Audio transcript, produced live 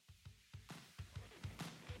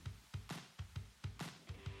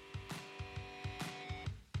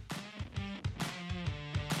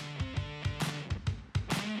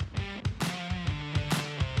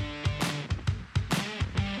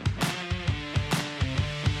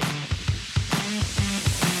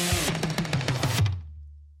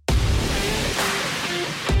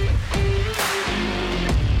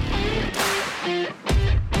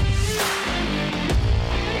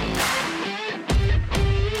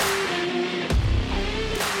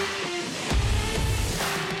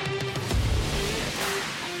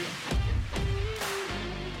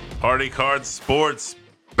Party Card Sports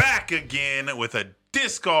back again with a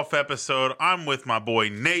disc golf episode. I'm with my boy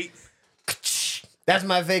Nate. That's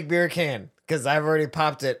my fake beer can because I've already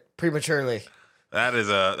popped it prematurely. That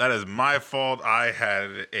is my fault. I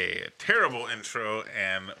had a terrible intro,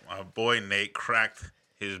 and my boy Nate cracked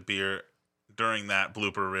his beer during that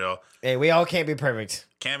blooper reel. Hey, we all can't be perfect.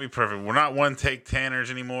 Can't be perfect. We're not one take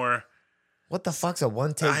Tanners anymore. What the fuck's a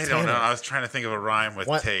one take? I don't know. I was trying to think of a rhyme with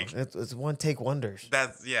take. It's one take wonders.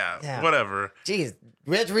 That's whatever. Jeez,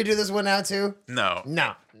 we have to redo this one now too? No.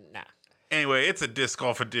 Anyway, it's a disc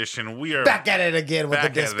golf edition. We are back at it again with the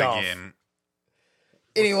disc golf. Again.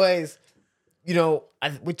 Anyways,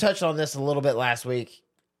 we touched on this a little bit last week.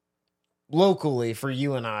 Locally, for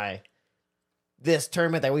you and I, this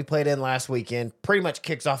tournament that we played in last weekend pretty much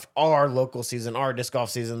kicks off our local season, our disc golf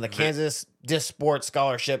season, the Kansas Disc Sports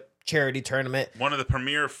Scholarship Charity Tournament. One of the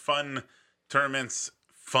premier fun tournaments,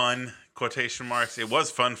 fun, quotation marks. It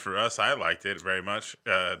was fun for us. I liked it very much.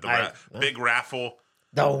 Big raffle.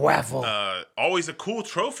 The raffle. Always a cool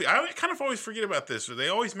trophy. I kind of always forget about this. They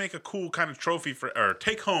always make a cool kind of trophy or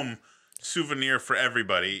take-home souvenir for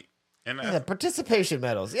everybody. And the participation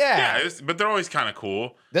medals. Yeah. But they're always kind of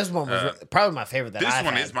cool. This one was probably my favorite that I've had.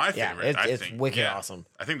 This one is my favorite, it's wicked awesome.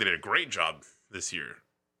 I think they did a great job this year.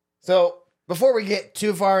 So, before we get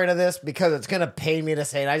too far into this, because it's going to pain me to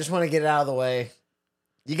say it, I just want to get it out of the way.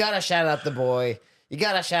 You got to shout out the boy. You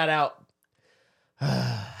got to shout out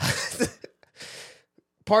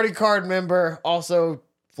Party Card member, also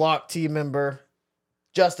Flock team member,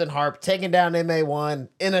 Justin Harp, taking down MA1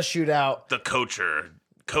 in a shootout. The coacher,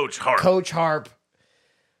 Coach Harp. Coach Harp.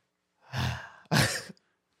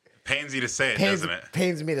 Pains you to say it, doesn't it?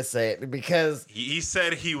 Pains me to say it because he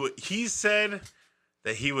said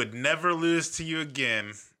that he would never lose to you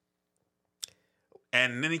again.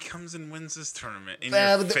 And then he comes and wins this tournament in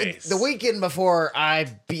your face. The weekend before, I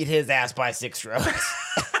beat his ass by 6 strokes.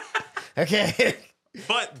 Okay?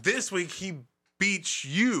 But this week, he beat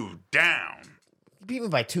you down. He beat me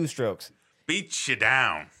by 2 strokes. Beat you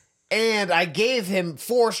down. And I gave him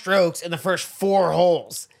 4 strokes in the first 4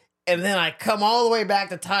 holes. And then I come all the way back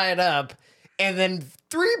to tie it up. And then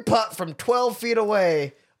 3-putt from 12 feet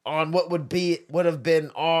away on what would have been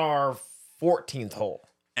our 14th hole.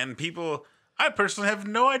 And I personally have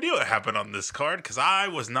no idea what happened on this card because I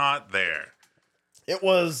was not there. It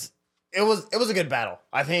was a good battle.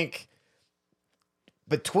 I think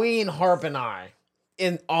between Harp and I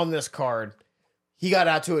on this card, he got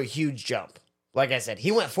out to a huge jump. Like I said,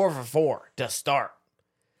 he went 4 for 4 to start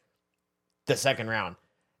the second round.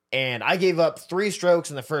 And I gave up 3 strokes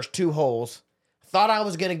in the first 2 holes. Thought I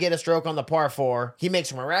was going to get a stroke on the par 4. He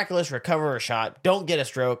makes a miraculous recovery shot, don't get a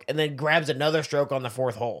stroke, and then grabs another stroke on the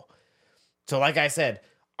 4th hole. So like I said,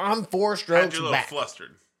 I'm 4 strokes back. You a little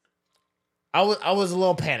flustered. I was a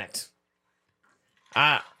little panicked.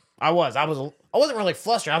 I wasn't really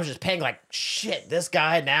flustered. I was just panicked like, shit, this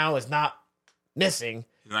guy now is not missing.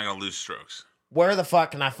 He's not going to lose strokes. Where the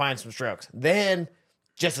fuck can I find some strokes? Then,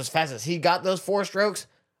 just as fast as he got those 4 strokes,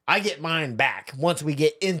 I get mine back once we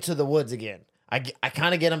get into the woods again. I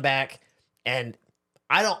kind of get them back, and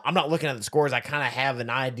I'm not looking at the scores. I kind of have an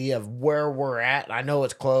idea of where we're at. I know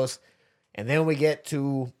it's close. And then we get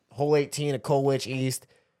to hole 18 at Colwich East.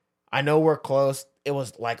 I know we're close. It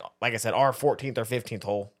was like I said, our 14th or 15th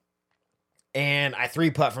hole. And I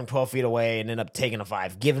 3-putt from 12 feet away and end up taking a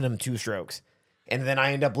 5, giving him 2 strokes. And then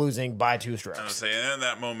I end up losing by 2 strokes. I was saying, in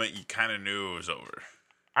that moment, you kind of knew it was over.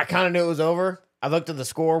 I kind of knew it was over. I looked at the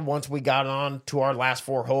score once we got on to our last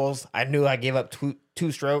 4 holes. I knew I gave up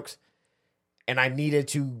 2 strokes, and I needed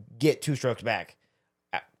to get 2 strokes back.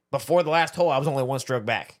 Before the last hole, I was only 1 stroke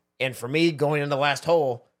back. And for me, going into the last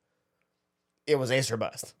hole, it was ace or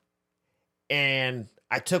bust. And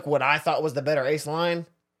I took what I thought was the better ace line,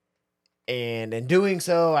 and in doing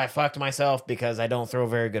so, I fucked myself because I don't throw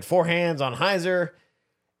very good forehands on Heiser,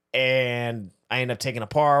 and I end up taking a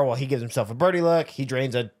par while he gives himself a birdie look. He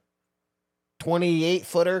drains a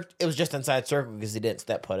 28-footer. It was just inside circle because he didn't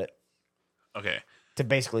step putt it. Okay. To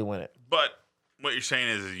basically win it. But what you're saying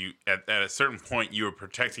is you at a certain point you were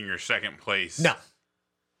protecting your second place. No.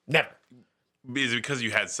 Never. Is it because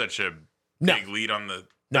you had such a big lead on the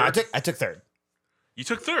No, I took third. You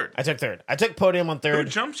took third? I took third. I took podium on third.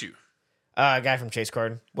 Who jumped you? A guy from Chase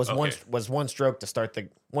Card was one stroke to start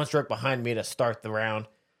one stroke behind me to start the round.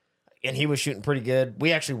 And he was shooting pretty good.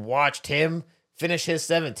 We actually watched him finish his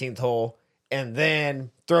 17th hole and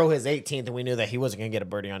then throw his 18th, and we knew that he wasn't going to get a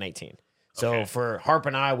birdie on 18. So for Harp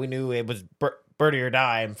and I, we knew it was birdie or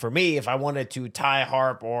die. And for me, if I wanted to tie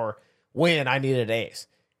Harp or win, I needed ace.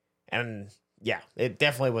 And yeah, it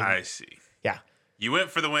definitely was. I see. Yeah. You went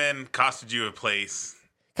for the win, costed you a place.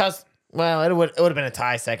 Cause well, it would have been a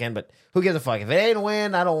tie second, but who gives a fuck? If it ain't a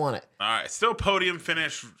win, I don't want it. All right, still podium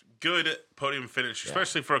finish. Good podium finish,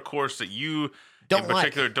 especially for a course that you Don't in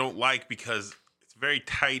particular don't like because it's very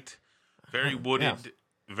tight, very wooded,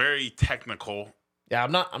 very technical. Yeah,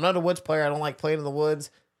 I'm not a woods player. I don't like playing in the woods.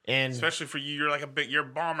 And especially for you, you're a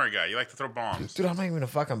bomber guy. You like to throw bombs. Dude, I'm not even a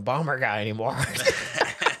fucking bomber guy anymore.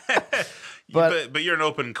 but you're an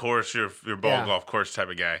open course, you're ball golf course type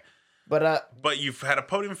of guy. But you've had a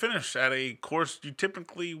podium finish at a course you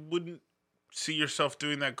typically wouldn't see yourself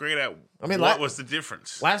doing that great at. I mean, what was the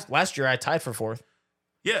difference? Last year I tied for 4th.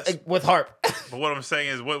 Yes, with Harp. But what I'm saying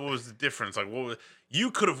is, what was the difference? Like,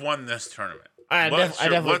 you could have won this tournament.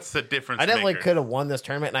 What's the difference? I definitely could have won this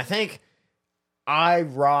tournament, and I think I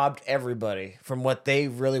robbed everybody from what they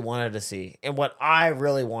really wanted to see and what I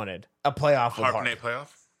really wanted: a playoff with Harp. Nate playoff.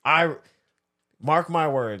 I mark my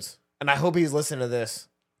words, and I hope he's listening to this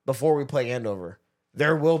before we play Andover.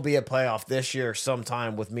 There will be a playoff this year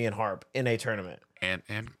sometime with me and Harp in a tournament. And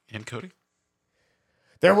Cody?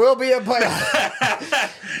 There will be a playoff.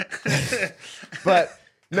 But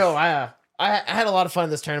no, I had a lot of fun in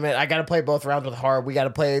this tournament. I got to play both rounds with Harp. We got to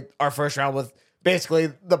play our first round with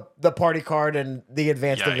basically the party card and the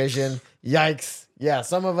advanced division. Yikes. Yeah,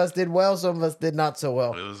 some of us did well, some of us did not so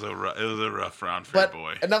well. It was a rough round for your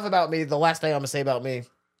boy. Enough about me. The last thing I'm going to say about me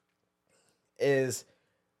is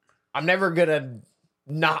I'm never going to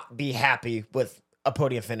not be happy with a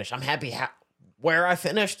podium finish. I'm happy where I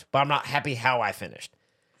finished, but I'm not happy how I finished.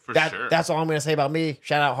 For sure. That's all I'm going to say about me.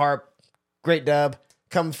 Shout out Harp. Great dub.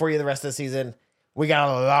 Coming for you the rest of the season. We got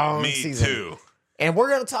a long season. Me too. And we're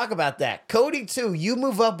going to talk about that. Cody, too, you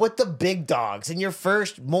move up with the big dogs in your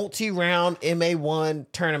first multi-round MA1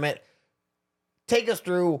 tournament. Take us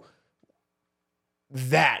through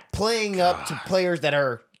that. Playing up to players that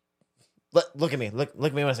are... Look at me. Look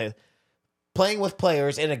at me when I say this. Playing with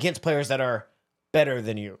players and against players that are better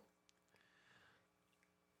than you.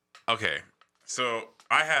 Okay. So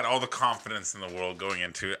I had all the confidence in the world going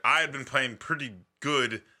into it. I had been playing pretty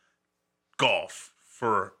good golf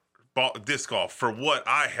for disc golf for what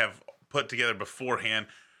I have put together beforehand.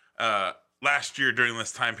 Last year during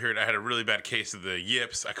this time period, I had a really bad case of the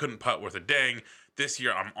yips. I couldn't putt worth a dang. This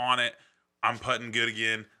year, I'm on it. I'm putting good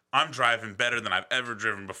again. I'm driving better than I've ever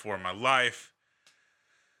driven before in my life.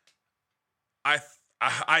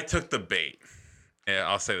 I took the bait. Yeah,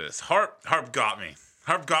 I'll say this. Harp got me.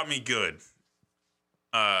 Harp got me good.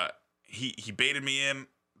 He baited me in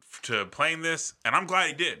to playing this, and I'm glad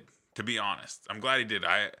he did. To be honest, I'm glad he did.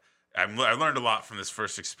 I learned a lot from this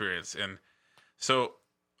first experience, and so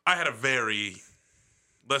I had a very,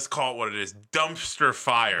 let's call it what it is, dumpster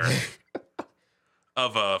fire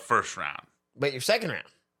of a first round. But your second round.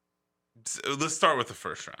 So let's start with the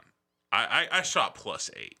first round. I shot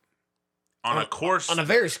 +8 on a course, on a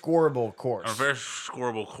very scoreable course. On a very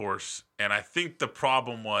scoreable course, and I think the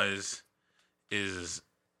problem is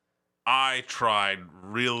I tried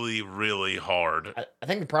really, really hard. I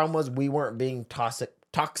think the problem was we weren't being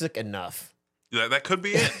toxic enough. That could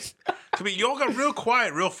be it. Could be. You all got real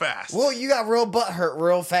quiet real fast. Well, you got real butt hurt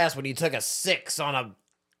real fast when you took a 6 on a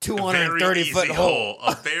 230-foot hole.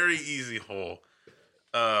 A very easy hole.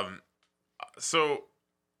 So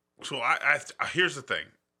I here's the thing.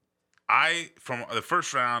 From the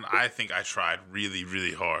first round, I think I tried really,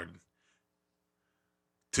 really hard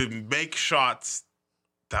to make shots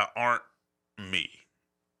that aren't me.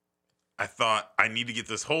 I thought I need to get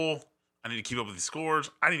this hole. I need to keep up with the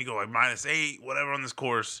scores. I need to go like -8, whatever on this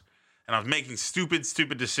course. And I was making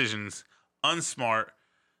stupid decisions, unsmart,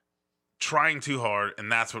 trying too hard,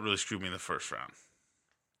 and that's what really screwed me in the first round.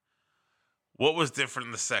 What was different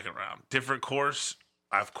in the second round? Different course.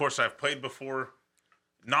 Of course, I've played before.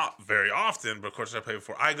 Not very often, but of course I played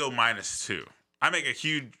before. I go -2. I make a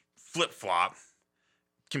huge flip-flop.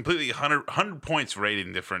 Completely 100 points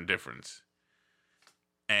rating difference.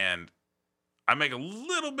 And I make a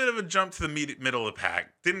little bit of a jump to the middle of the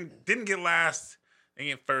pack. Didn't get last, didn't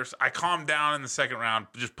get first. I calmed down in the second round,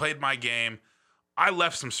 just played my game. I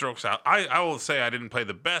left some strokes out. I will say I didn't play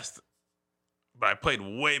the best, but I played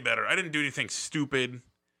way better. I didn't do anything stupid.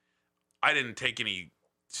 I didn't take any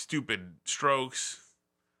stupid strokes.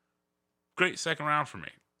 Great second round for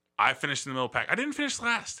me. I finished in the middle of the pack. I didn't finish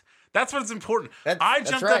last. That's what's important. I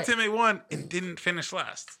jumped up to MA1 and didn't finish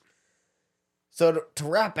last. So to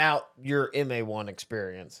wrap out your MA1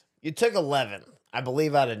 experience, you took 11, I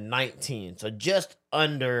believe, out of 19. So just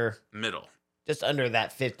under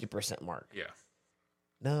that 50% mark. Yeah.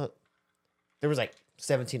 No, there was like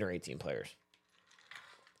 17 or 18 players.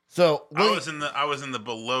 So I was in the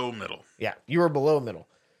below middle. Yeah, you were below middle.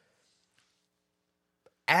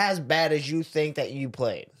 as bad as you think that you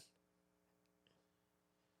played,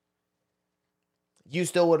 you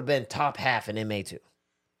still would have been top half in MA2.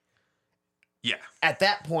 Yeah. At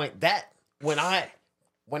that point, when I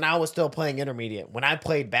was still playing intermediate, when I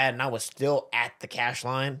played bad and I was still at the cash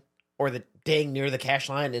line or the dang near the cash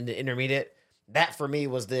line in the intermediate, that for me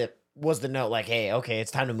was the note like, hey, okay,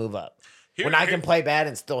 it's time to move up. When I can play bad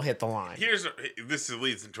and still hit the line. This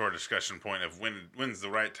leads into our discussion point of when's the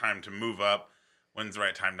right time to move up, when's the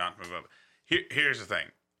right time not to move up. Here's the thing.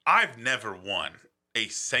 I've never won a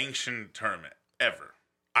sanctioned tournament, ever.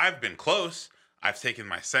 I've been close. I've taken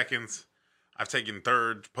my seconds. I've taken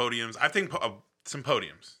third podiums. I've taken some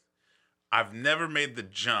podiums. I've never made the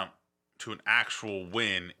jump to an actual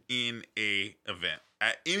win in a event.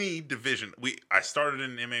 At any division. I started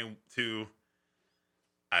in MA2.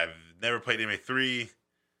 I've never played MA3.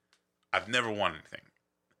 I've never won anything.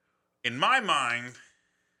 In my mind,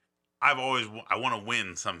 I want to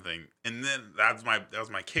win something, and then that was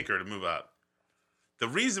my kicker to move up. The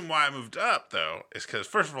reason why I moved up though is because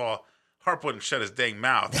first of all, Harp wouldn't shut his dang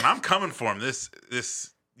mouth, and I'm coming for him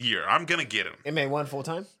this year. I'm gonna get him. MA1 full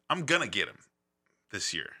time. I'm gonna get him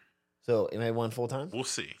this year. So MA1 full time. We'll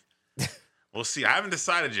see. We'll see. I haven't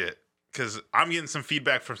decided yet because I'm getting some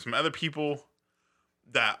feedback from some other people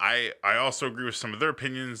that I also agree with some of their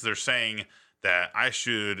opinions. They're saying that I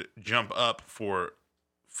should jump up for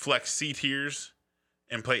Flex C tiers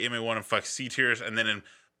and play MA1 and Flex C tiers, and then in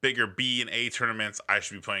bigger B and A tournaments, I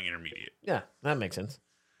should be playing intermediate. Yeah, that makes sense.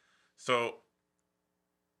 So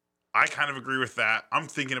I kind of agree with that. I'm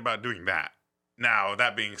thinking about doing that. Now,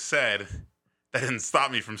 that being said, that didn't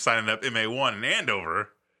stop me from signing up MA1 in Andover.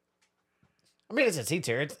 I mean, it's a C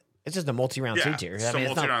tier. It's just a multi-round C tier. It's a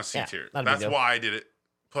multi-round C tier. That's why I did it.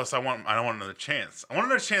 Plus, I don't want another chance. I want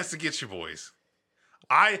another chance to get you boys.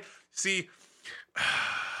 I see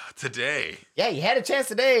today. Yeah, you had a chance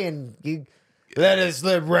today, and you let it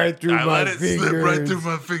slip right through my fingers. Slip right through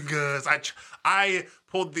my fingers. I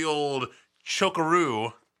pulled the old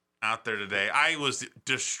chokaroo out there today. I was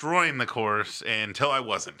destroying the course until I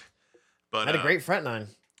wasn't. But had a great front nine.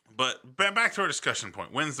 But back to our discussion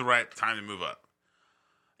point. When's the right time to move up?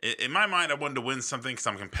 In my mind, I wanted to win something because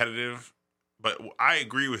I'm competitive. But I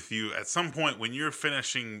agree with you. At some point, when you're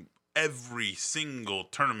finishing every single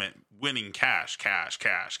tournament, winning cash,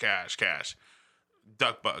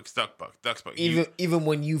 duck bucks. Even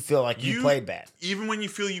when you feel like you played bad. Even when you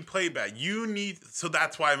feel you played bad. So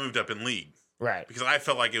that's why I moved up in league. Right. Because I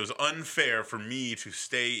felt like it was unfair for me to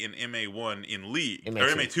stay in MA1 in league. MA2.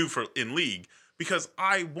 Or MA2 in league. Because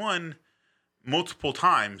I won multiple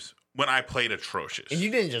times when I played atrocious. And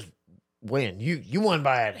you didn't just win. You won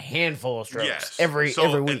by a handful of strokes. Yes. Every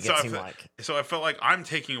week, it seemed like. So I felt like I'm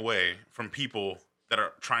taking away from people that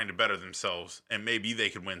are trying to better themselves, and maybe they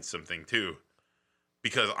could win something too.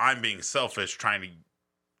 Because I'm being selfish trying to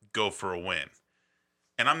go for a win.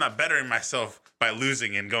 And I'm not bettering myself by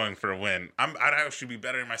losing and going for a win. I'd actually be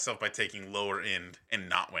bettering myself by taking lower end and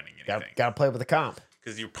not winning anything. Got to play with the comp.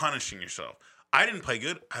 Because you're punishing yourself. I didn't play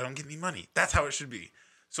good. I don't get any money. That's how it should be.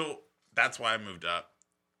 So that's why I moved up.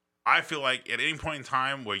 I feel like at any point in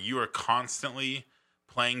time where you are constantly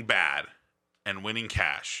playing bad and winning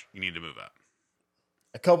cash, you need to move up.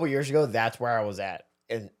 A couple years ago, that's where I was at.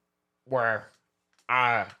 And where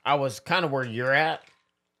I was kind of where you're at.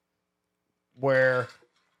 Where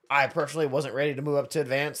I personally wasn't ready to move up to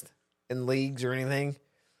advanced in leagues or anything.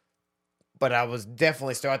 But I was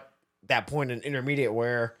definitely still at that point in intermediate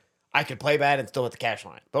where I could play bad and still hit the cash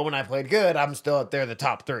line. But when I played good, I'm still up there, the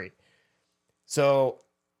top three. So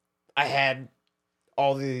I had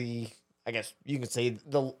all the, I guess you can say,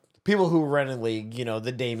 the people who run in league,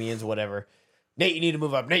 the Damians, whatever. Nate, you need to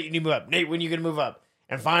move up. Nate, you need to move up. Nate, when are you going to move up?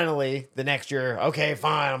 And finally, the next year, okay,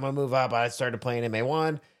 fine, I'm going to move up. I started playing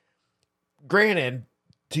MA1. Granted,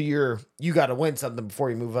 you got to win something before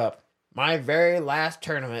you move up. My very last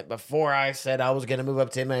tournament, before I said I was going to move up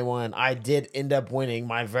to MA1, I did end up winning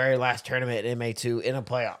my very last tournament at MA2 in a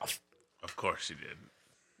playoff. Of course you did.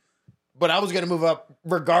 But I was going to move up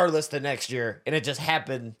regardless the next year, and it just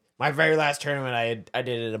happened. My very last tournament, I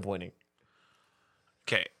did end up winning.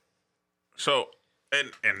 Okay. So,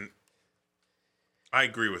 and I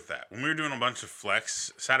agree with that. When we were doing a bunch of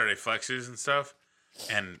Saturday flexes and stuff,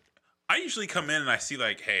 and I usually come in and I see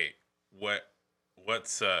like, hey,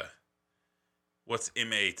 what's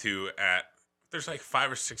MA2 at? There's like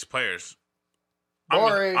 5 or 6 players.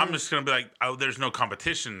 I'm just going to be like, oh, there's no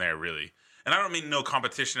competition there really. And I don't mean no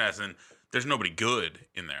competition as in there's nobody good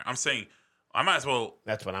in there. I'm saying I might as well.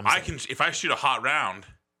 That's what I'm saying. I can, if I shoot a hot round,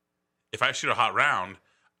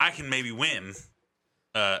 I can maybe win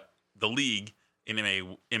the league in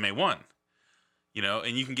MA1. you know,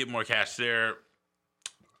 and you can get more cash there.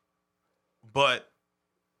 But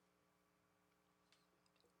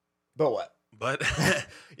what? But Yeah,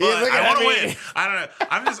 look I at want to me. win. I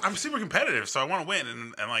don't know. I'm super competitive, so I want to win,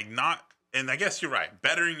 and like not. And I guess you're right.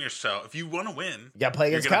 Bettering yourself. If you want to win, You gotta play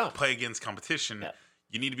against you're gonna comp. play against competition. Yeah.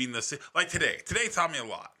 You need to be in the like today. Today taught me a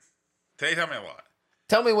lot.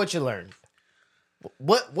 Tell me what you learned.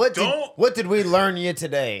 What did we learn you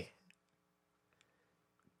today?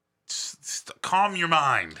 Calm your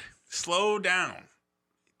mind. Slow down.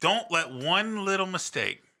 Don't let one little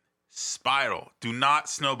mistake spiral. Do not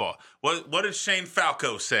snowball. What did Shane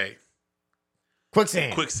Falco say?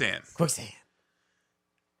 Quicksand.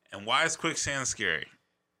 And why is quicksand scary?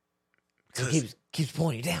 Because it keeps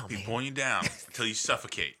pulling you down. Keeps pulling you down until you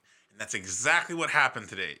suffocate. And that's exactly what happened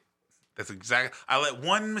today. I let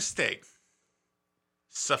one mistake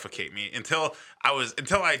suffocate me until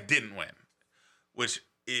I didn't win, which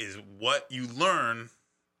is what you learn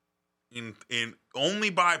in only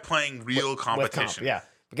by playing real competition. Yeah,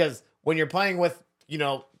 because when you're playing with, you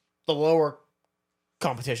know, the lower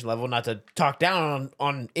competition level, not to talk down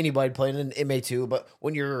on anybody playing in MA2, but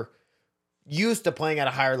when you're used to playing at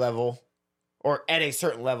a higher level or at a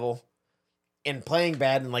certain level and playing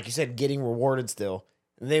bad and, like you said, getting rewarded still,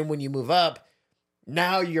 and then when you move up,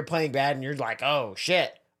 now you're playing bad and you're like, oh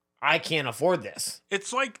shit, I can't afford this.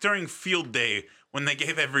 It's like during field day when they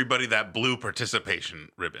gave everybody that blue participation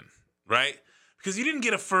ribbon, right? Because you didn't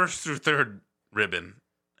get a first through third ribbon.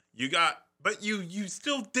 But you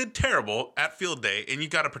still did terrible at field day, and you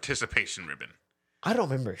got a participation ribbon. I don't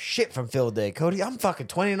remember shit from field day, Cody. I'm fucking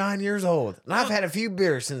 29 years old, and I've had a few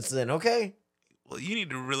beers since then, okay? Well, you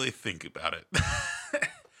need to really think about it.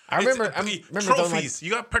 I remember trophies.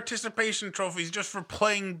 You got participation trophies just for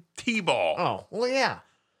playing T-ball. Oh, well, yeah.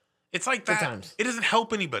 It's like that. Sometimes. It doesn't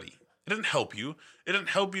help anybody. It doesn't help you. It doesn't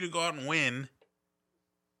help you to go out and win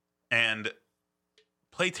and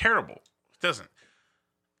play terrible. It doesn't.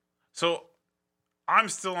 So I'm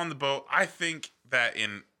still on the boat. I think that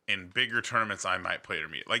in bigger tournaments, I might play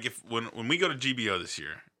intermediate. Like when we go to GBO this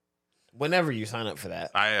year. Whenever you sign up for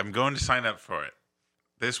that. I am going to sign up for it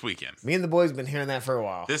this weekend. Me and the boys have been hearing that for a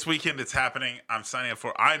while. This weekend it's happening. I'm signing up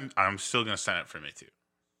for it. I'm still going to sign up for MA2.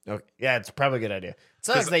 Okay. Yeah, it's probably a good idea. It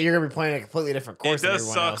sucks that you're going to be playing a completely different course. It does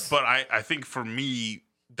suck, else. But I think for me,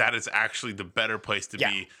 that is actually the better place to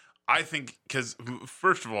be. I think because,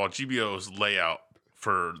 first of all, GBO's layout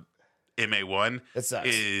for MA1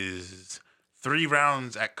 is 3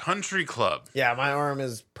 rounds at Country Club. Yeah, my arm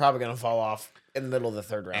is probably going to fall off in the middle of the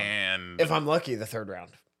third round. And if I'm lucky, the third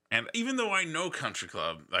round. And even though I know Country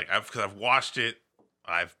Club, like because I've watched it,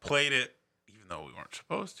 I've played it, even though we weren't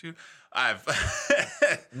supposed to. But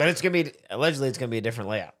it's gonna be a different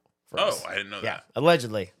layout. For us. I didn't know that. Yeah,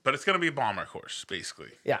 allegedly. But it's gonna be a bomber course, basically.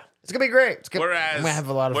 Yeah, it's gonna be great. I'm gonna have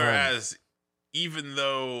a lot of fun. Whereas, even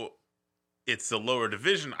though it's the lower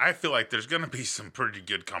division, I feel like there's gonna be some pretty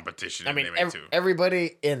good competition. I mean,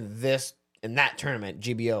 everybody in that tournament,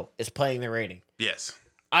 GBO, is playing their rating. Yes.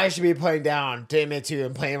 I should be playing down to MA2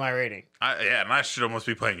 and playing my rating. And I should almost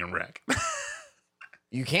be playing in rec.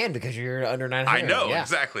 You can because you're under 900. I know,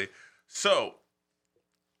 exactly. So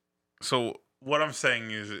what I'm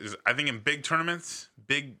saying is I think in big tournaments,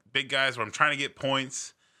 big guys where I'm trying to get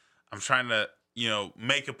points, I'm trying to,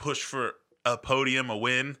 make a push for a podium, a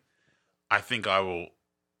win, I think I will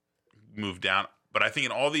move down. But I think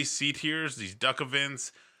in all these C tiers, these duck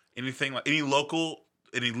events, anything like any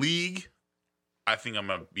league, I think I'm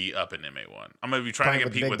going to be up in MA1. I'm going to be trying to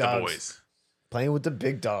compete with the boys. Playing with the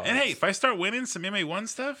big dogs. And hey, if I start winning some MA1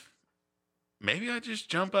 stuff, maybe I just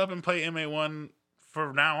jump up and play MA1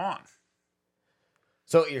 from now on.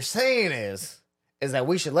 So what you're saying is that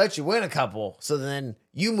we should let you win a couple so then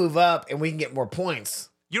you move up and we can get more points.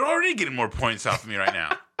 You're already getting more points off of me right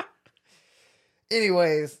now.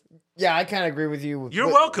 Anyways, yeah, I kind of agree with you. You're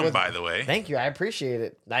welcome, by the way. Thank you. I appreciate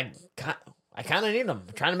it. I kind of need them.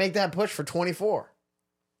 I'm trying to make that push for 24.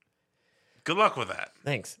 Good luck with that.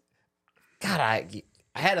 Thanks. God, I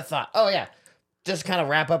had a thought. Oh, yeah. Just kind of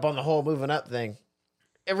wrap up on the whole moving up thing.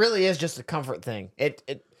 It really is just a comfort thing.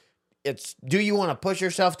 It's do you want to push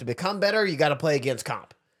yourself to become better? You got to play against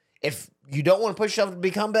comp. If you don't want to push yourself to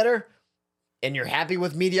become better and you're happy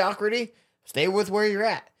with mediocrity, stay with where you're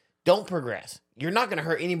at. Don't progress. You're not going to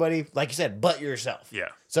hurt anybody, like you said, but yourself. Yeah.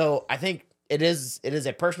 So I think it is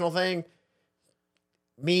a personal thing.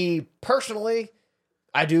 Me personally,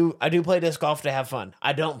 I do play disc golf to have fun.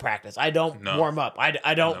 I don't practice. I don't warm up.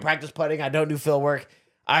 I don't practice putting. I don't do field work.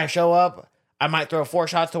 I show up. I might throw 4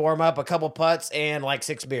 shots to warm up, a couple putts, and like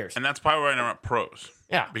 6 beers. And that's probably why I'm not pros.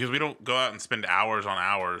 Yeah. Because we don't go out and spend hours on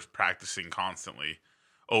hours practicing constantly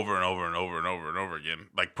over and over and over and over and over again,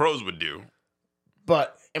 like pros would do.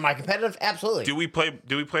 But am I competitive? Absolutely. Do we play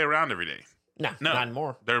around every day? No, not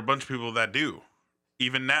anymore. There are a bunch of people that do,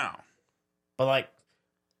 even now. But like,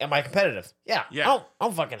 am I competitive? Yeah. Yeah. I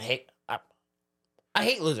don't fucking hate. I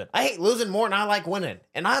hate losing. I hate losing more than I like winning,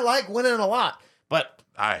 and I like winning a lot. But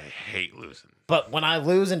I hate losing. But when I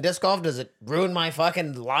lose in disc golf, does it ruin my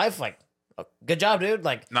fucking life? Like, good job, dude.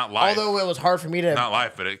 Like, not life. Although it was hard for me to not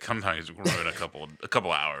life, but it sometimes ruin a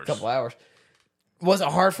couple hours. Couple hours. Was it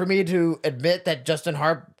hard for me to admit that Justin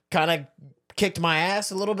Harp kind of kicked my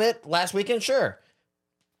ass a little bit last weekend? Sure.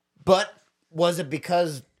 But was it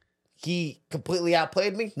because he completely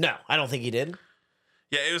outplayed me? No, I don't think he did.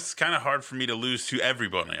 Yeah, it was kind of hard for me to lose to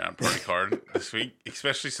everybody on Party Card this week,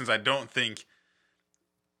 especially since I don't think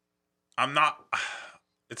I'm not.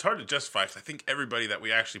 It's hard to justify because I think everybody that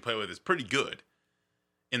we actually play with is pretty good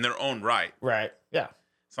in their own right. Right. Yeah.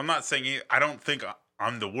 So I'm not saying I don't think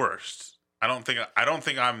I'm the worst. I don't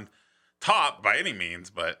think I'm top by any means,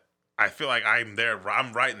 but I feel like I'm there.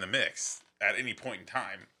 I'm right in the mix at any point in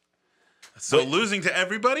time. So losing to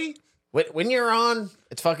everybody, when you're on,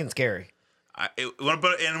 it's fucking scary. When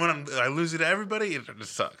I lose it to everybody, it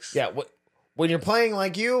just sucks. Yeah. When you're playing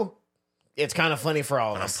like you, it's kind of funny for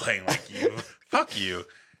all of us. I'm playing like you. Fuck you.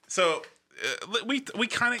 So we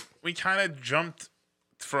kind of jumped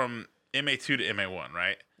from MA2 to MA1,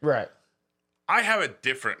 right? Right. I have a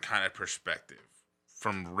different kind of perspective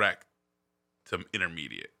from rec to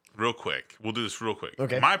intermediate. Real quick, we'll do this real quick.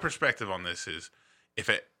 Okay. My perspective on this is,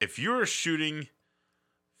 if you're shooting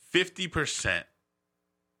 50%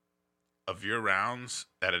 of your rounds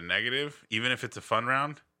at a negative, even if it's a fun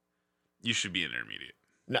round, you should be intermediate.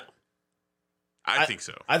 No. I think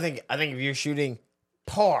so. I think if you're shooting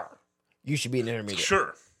par, you should be an intermediate.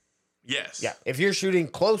 Sure. Yes. Yeah. If you're shooting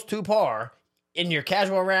close to par in your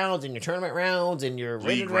casual rounds, in your tournament rounds, in your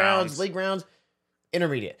rated rounds, league rounds,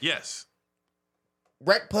 intermediate. Yes.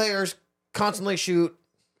 Rec players constantly shoot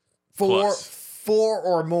four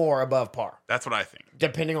or more above par. That's what I think.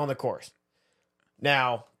 Depending on the course.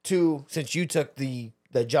 Now, since you took the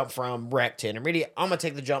jump from rec to intermediate, I'm going to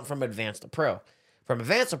take the jump from advanced to pro. From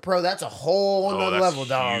advanced to pro, that's a whole nother level,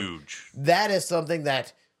 dog. Huge. That is something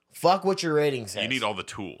that, fuck what your rating says. You need all the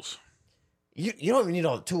tools. You don't even need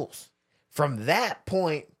all the tools. From that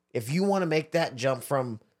point, if you want to make that jump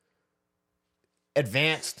from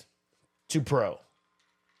advanced to pro,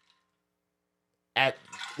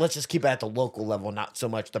 let's just keep it at the local level, not so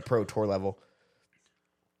much the pro tour level.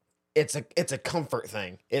 It's a comfort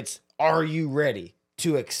thing. Are you ready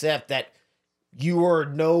to accept that you are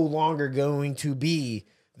no longer going to be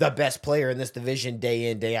the best player in this division day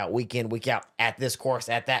in, day out, week in, week out, at this course,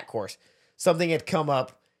 at that course? Something had come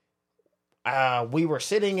up. We were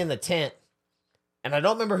sitting in the tent, and I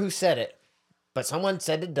don't remember who said it, but someone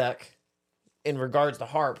said to Duck, in regards to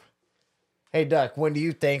Harp, "Hey, Duck, when do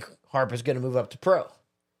you think Harp is going to move up to pro?"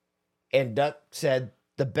 And Duck said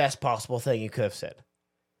the best possible thing he could have said.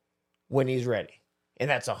 When he's ready. And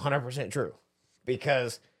that's 100% true.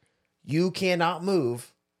 Because you cannot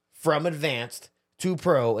move from advanced to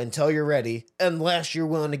pro until you're ready unless you're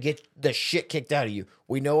willing to get the shit kicked out of you.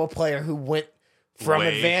 We know a player who went from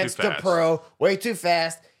advanced to pro way too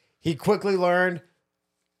fast. He quickly learned,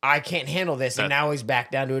 I can't handle this, and now he's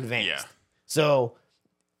back down to advanced. Yeah. So,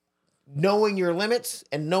 knowing your limits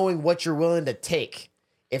and knowing what you're willing to take.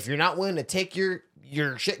 If you're not willing to take your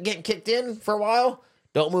shit getting kicked in for a while,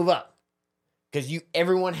 don't move up. Because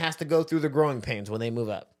everyone has to go through the growing pains when they move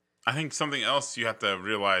up. I think something else you have to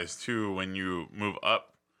realize, too, when you move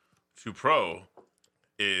up to pro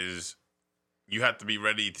is you have to be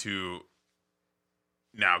ready to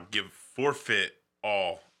now forfeit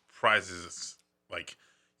all prizes. Like,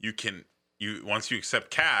 once you accept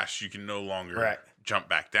cash, you can no longer jump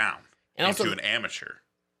back down into an amateur.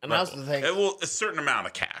 And also the thing, a certain amount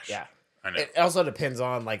of cash. Yeah. I know. It also depends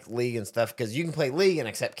on like league and stuff, because you can play league and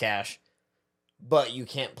accept cash, but you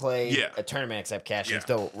can't play a tournament accept cash and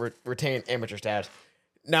still retain amateur status.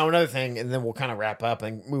 Now, another thing, and then we'll kind of wrap up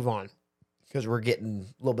and move on because we're getting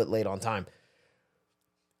a little bit late on time.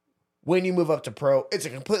 When you move up to pro, it's a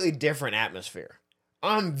completely different atmosphere.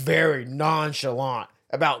 I'm very nonchalant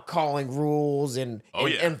about calling rules and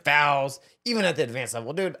fouls, even at the advanced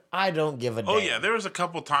level. Dude, I don't give a damn. Oh, yeah. There was a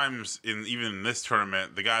couple times even in this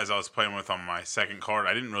tournament, the guys I was playing with on my second card,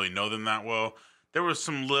 I didn't really know them that well. There was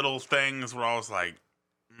some little things where I was like,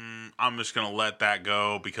 I'm just going to let that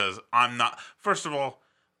go because I'm not... First of all,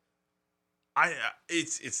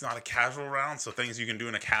 it's not a casual round, so things you can do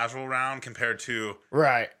in a casual round compared to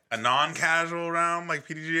a non-casual round like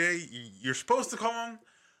PDGA, you're supposed to call them,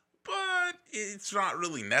 but it's not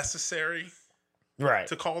really necessary. Right.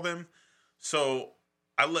 to call them. So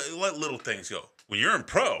I let little things go. When you're in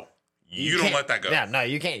pro, you don't can't- let that go. Yeah, no,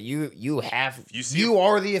 you can't. You have. see You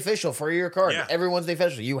are the official for your card. Yeah. Everyone's the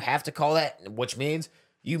official. You have to call that, which means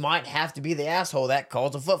you might have to be the asshole that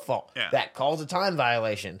calls a foot fault. Yeah. That calls a time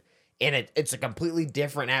violation, and it's a completely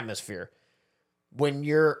different atmosphere. When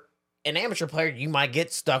you're an amateur player, you might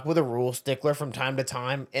get stuck with a rule stickler from time to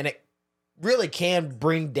time, and it really can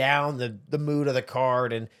bring down the mood of the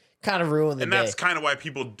card and kind of ruin the And day. that's kind of why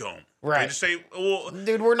people don't. Right. They just say, well,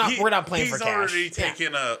 Dude, we're not playing for he's cash. already Yeah.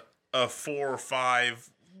 taken a 4 or 5.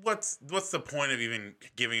 What's the point of even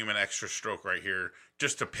giving him an extra stroke right here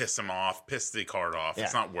just to piss him off, piss the card off? Yeah.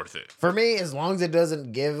 It's not worth it. For me, as long as it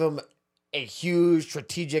doesn't give him a huge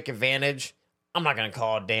strategic advantage, I'm not going to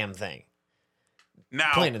call a damn thing.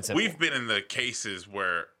 Now, Plain and simple. we've been in the cases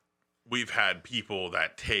where we've had people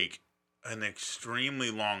that take an extremely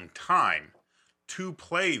long time to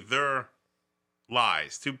play their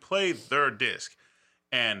lies, to play their disc,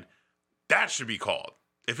 and that should be called.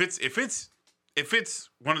 If it's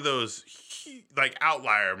one of those like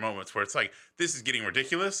outlier moments where it's like this is getting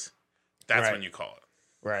ridiculous, that's Right. when you call it.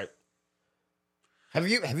 Right. Have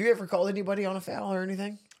you ever called anybody on a foul or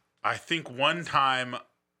anything? I think one time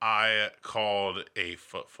I called a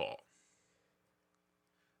foot fault.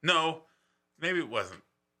 No, maybe it wasn't.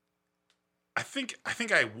 I think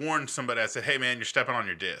I warned somebody. I said, "Hey, man, you're stepping on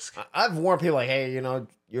your disc." I've warned people like, hey,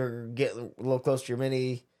 you're getting a little close to your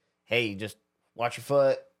mini. Hey, just watch your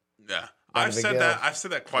foot. Yeah, Not a I've big said deal. that. I've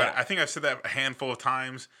said that quite. Yeah. I think I've said that a handful of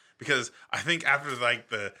times because I think after like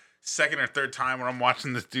the second or third time where I'm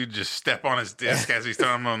watching this dude just step on his disc as he's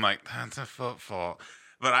throwing, I'm like, that's a foot fault.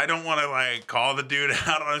 But I don't want to like call the dude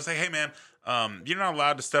out. I'm say, hey, man, you're not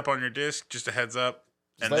allowed to step on your disc. Just a heads up.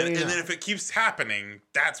 And then if it keeps happening,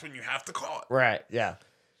 that's when you have to call it. Right. Yeah.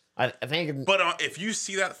 I think. But if you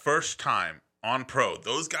see that first time on pro,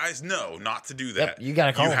 those guys know not to do that. Yep, you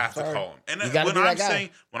gotta call You them. have to Sorry. call them. And You gotta when be I'm that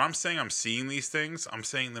guy. saying I'm seeing these things, I'm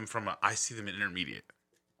saying them from I see them in intermediate.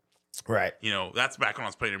 Right. That's back when I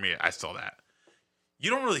was playing intermediate. I saw that.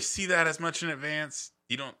 You don't really see that as much in advance.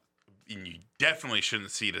 And you definitely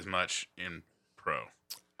shouldn't see it as much in pro.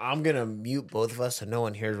 I'm gonna mute both of us so no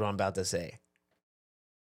one hears what I'm about to say.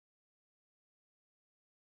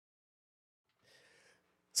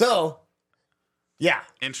 So, yeah,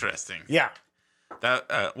 Interesting. yeah.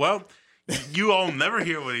 That well, you all never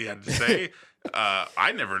hear what he had to say.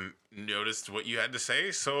 I never noticed what you had to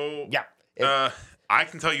say, so Yeah. I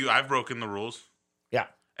can tell you I've broken the rules Yeah.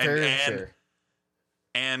 and For and, sure.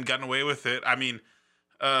 and gotten away with it. I mean,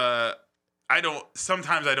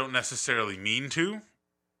 sometimes I don't necessarily mean to.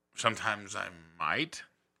 Sometimes I might.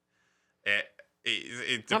 It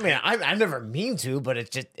I mean, I never mean to, but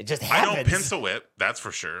it just I happens. don't pencil whip, that's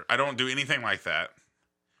for sure. I don't do anything like that.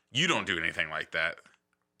 You don't do anything like that.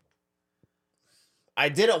 I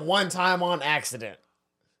did it one time on accident.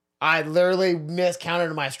 I literally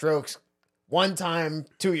miscounted my strokes one time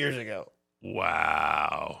 2 years ago.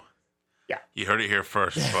 Wow. Yeah. You heard it here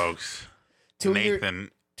first, folks. 2 years.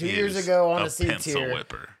 Nathan 2 years is ago on a the C pencil tier.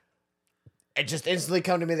 whipper. It just instantly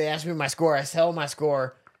come to me. They ask me my score. I tell my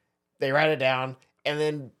score. They write it down, and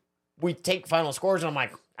then we take final scores. And I'm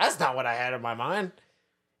like, that's not what I had in my mind.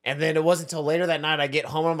 And then it wasn't until later that night I get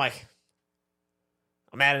home. And I'm like,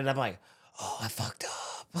 I'm at it. And I'm like, oh, I fucked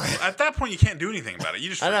up. At that point, you can't do anything about it. You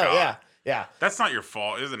just I forgot. know. Yeah, yeah. That's not your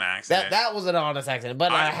fault. It was an accident. That was an honest accident,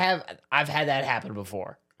 but I've had that happen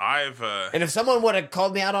before. And if someone would have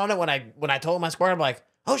called me out on it when I told my score, I'm like,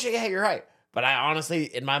 oh shit, yeah, you're right. But I honestly,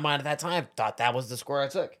 in my mind at that time, thought that was the score I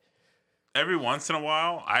took. every once in a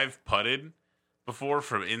while, I've putted before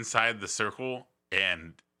from inside the circle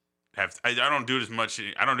and I don't do it as much.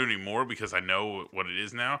 I don't do it anymore because I know what it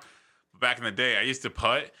is now. But back in the day, I used to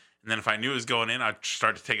putt. And then if I knew it was going in, I'd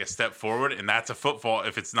start to take a step forward, and that's a footfall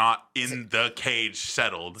if it's not in the cage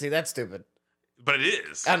settled. See, that's stupid. But it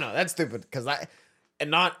is. I know that's stupid because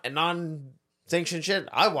non-sanctioned shit,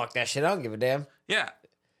 I walk that shit. I don't give a damn. Yeah.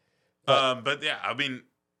 But yeah, I mean,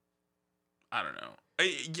 I don't know.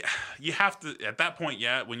 You have to, at that point,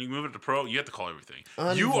 yeah, when you move it to pro, you have to call everything.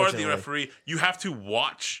 You are the referee. You have to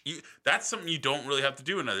watch. That's something you don't really have to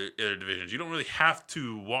do in other divisions. You don't really have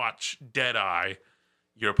to watch dead eye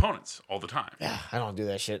your opponents all the time. Yeah, I don't do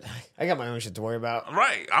that shit. I got my own shit to worry about.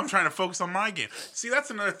 Right. I'm trying to focus on my game. See, that's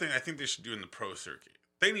another thing I think they should do in the pro circuit.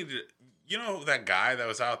 They need to, you know, that guy that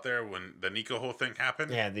was out there when the Nico whole thing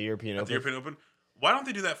happened? Yeah, the European Open. The European Open. Why don't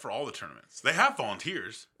they do that for all the tournaments? They have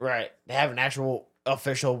volunteers. Right. They have an actual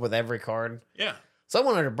official with every card. Yeah.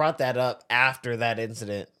 Someone had brought that up after that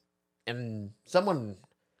incident. And someone,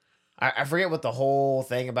 I forget what the whole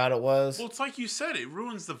thing about it was. Well, it's like you said, it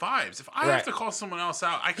ruins the vibes. If I have to call someone else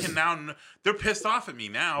out, I can now. They're pissed off at me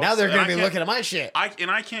now. Now they're going to be looking at my shit. I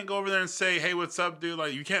can't go over there and say, "Hey, what's up, dude?"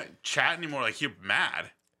 Like you can't chat anymore. Like you're mad.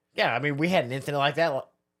 Yeah, I mean, we had an incident like that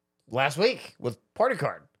last week with Party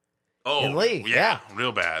Card. Oh, in league. Yeah,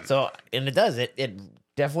 real bad. So, and it does. It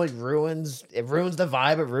definitely ruins. It ruins the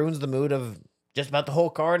vibe. It ruins the mood of just about the whole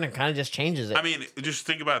card, and it kind of just changes it. I mean, just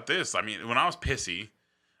think about this. I mean, when I was pissy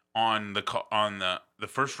on the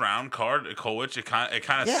first round card at Colwich, it kind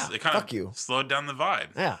of slowed down the vibe.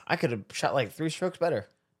 Yeah, I could have shot like 3 strokes better.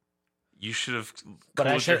 You should have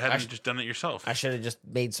closed your head and just done it yourself. I should have just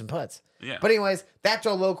made some putts. Yeah. But anyways, that's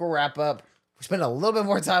our local wrap up. We spent a little bit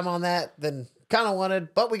more time on that than kind of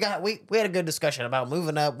wanted, but we had a good discussion about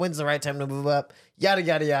moving up. When's the right time to move up? Yada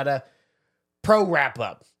yada yada. Pro wrap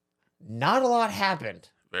up. Not a lot happened.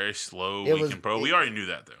 Very slow weekend pro. We already knew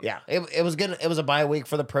that though. Yeah, it was good. It was a bye week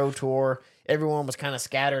for the pro tour. Everyone was kind of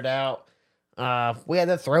scattered out. We had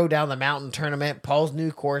the throw down the mountain tournament. Paul's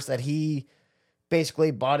new course that he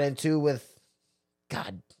basically bought into with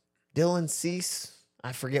Dylan Cease.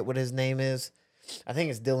 I forget what his name is. I think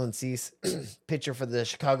it's Dylan Cease, pitcher for the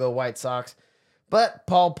Chicago White Sox. But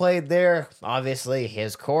Paul played there. Obviously,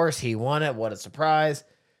 his course. He won it. What a surprise.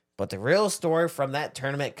 But the real story from that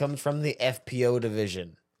tournament comes from the FPO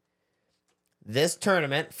division. This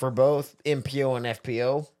tournament for both MPO and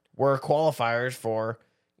FPO were qualifiers for,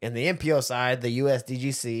 in the MPO side, the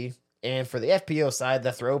USDGC, and for the FPO side,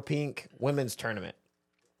 the Throw Pink Women's Tournament.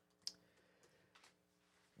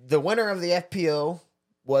 The winner of the FPO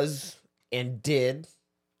was and did,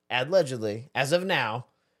 allegedly, as of now,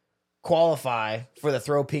 qualify for the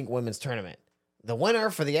Throw Pink Women's Tournament. The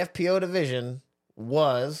winner for the FPO division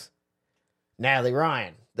was Natalie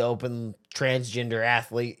Ryan, the open transgender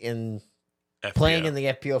athlete playing in the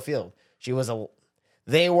FPO field.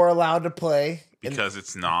 They were allowed to play because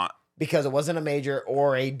it wasn't a major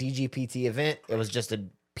or a DGPT event. It was just a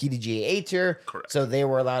PDGA A tier. Correct. So they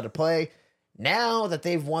were allowed to play. Now that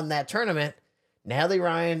they've won that tournament, Natalie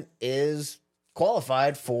Ryan is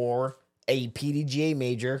qualified for a PDGA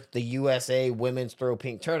major, the USA Women's Throw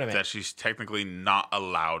Pink Tournament. That she's technically not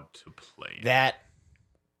allowed to play. That,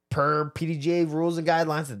 per PDGA rules and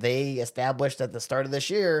guidelines that they established at the start of this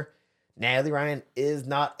year, Natalie Ryan is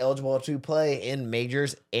not eligible to play in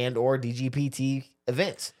majors and or DGPT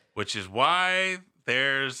events. Which is why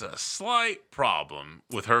there's a slight problem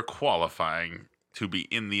with her qualifying to be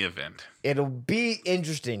in the event. It'll be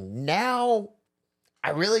interesting. Now, I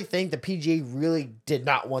really think the PGA really did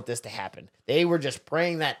not want this to happen. They were just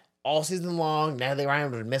praying that all season long, Natalie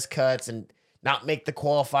Ryan would miss cuts and not make the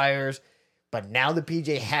qualifiers. But now the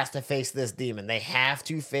PGA has to face this demon. They have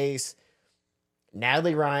to face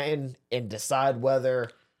Natalie Ryan and decide whether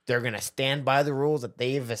they're going to stand by the rules that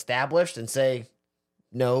they've established and say,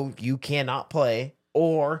 no, you cannot play,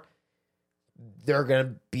 or they're going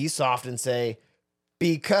to be soft and say,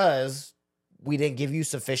 because we didn't give you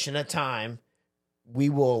sufficient time, we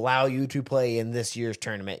will allow you to play in this year's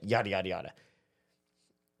tournament, yada, yada, yada.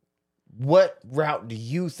 What route do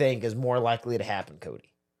you think is more likely to happen,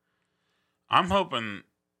 Cody? I'm hoping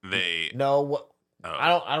they... No, what...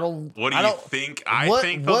 I don't. What do you think? I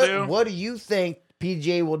think they'll do. What do you think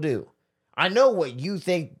PGA will do? I know what you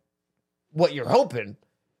think. What you're hoping,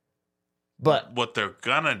 but what they're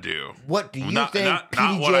gonna do? What do you think?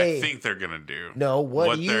 Not what I think they're gonna do. No,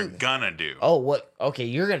 what they're gonna do? Oh, what? Okay,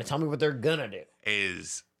 you're gonna tell me what they're gonna do.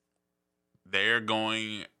 Is they're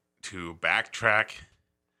going to backtrack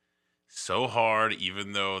so hard,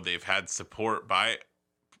 even though they've had support by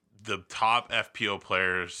the top FPO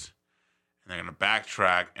players. And they're going to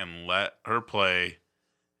backtrack and let her play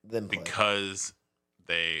because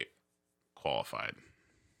they qualified.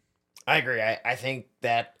 I agree. I think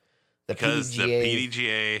that the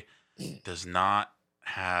PDGA does not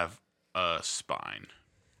have a spine.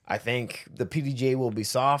 I think the PDGA will be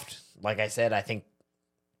soft. Like I said, I think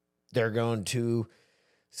they're going to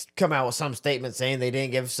come out with some statement saying they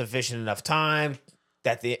didn't give sufficient enough time.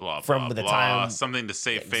 That the blah, from blah, the blah. time Something to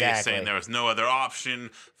save face, saying there was no other option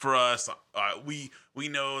for us. We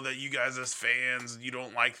know that you guys as fans, you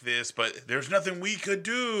don't like this, but there's nothing we could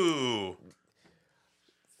do.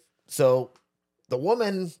 So the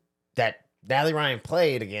woman that Natalie Ryan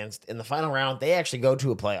played against in the final round, they actually go to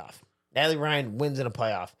a playoff. Natalie Ryan wins in a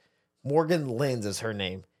playoff. Morgan Linz is her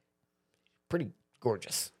name. Pretty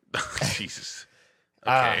gorgeous. Jesus.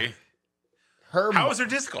 Okay. How was her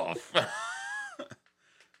disc golf?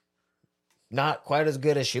 Not quite as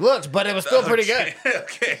good as she looks, but it was still pretty good.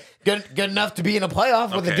 Okay. Good enough to be in a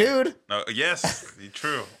playoff with a dude. Yes,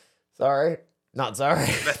 true. Sorry. Not sorry.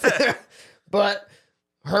 But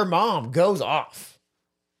her mom goes off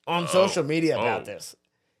on social media about this.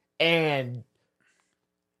 And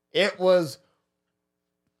it was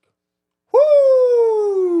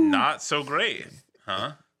not so great,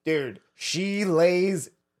 huh? Dude, she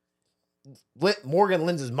Morgan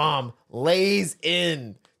Lynn's mom lays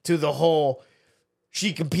in to the whole,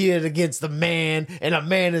 she competed against a man, and a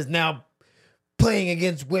man is now playing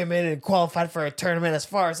against women and qualified for a tournament. As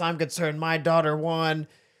far as I'm concerned, my daughter won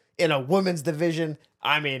in a women's division.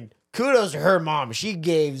 I mean, kudos to her mom. She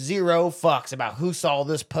gave zero fucks about who saw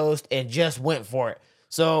this post and just went for it.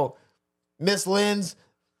 So, Miss Lynn's,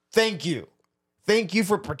 thank you. Thank you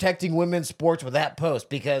for protecting women's sports with that post,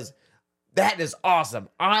 because that is awesome.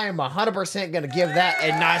 I am 100% going to give that a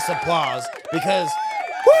nice applause because,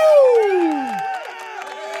 woo!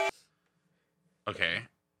 Okay.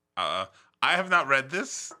 I have not read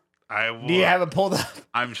this. Do you have it pulled up?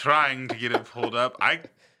 I'm trying to get it pulled up. I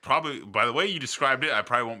probably, by the way you described it, I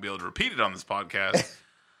probably won't be able to repeat it on this podcast.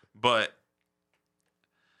 But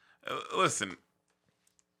listen,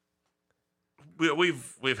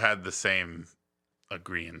 we've had the same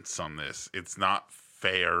agreements on this. It's not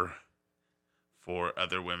fair for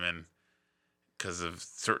other women because of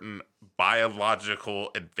certain biological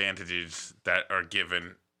advantages that are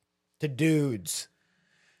given to dudes.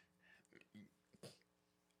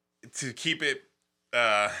 To keep it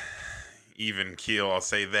even keel, I'll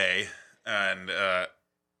say they, and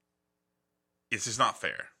it's just not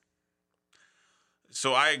fair.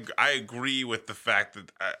 So I agree with the fact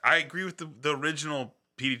that I agree with the original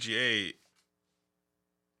PDGA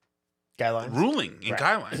guidelines, ruling and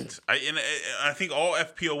guidelines. I think all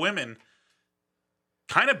FPO women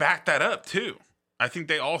kind of backed that up too. I think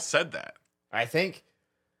they all said that. I think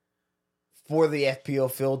for the FPO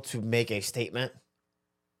field to make a statement,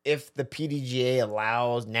 if the PDGA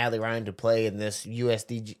allows Natalie Ryan to play in this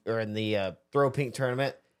USDG or in the Throw Pink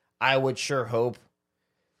tournament, I would sure hope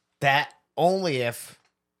that only if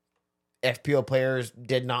FPO players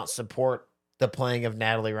did not support the playing of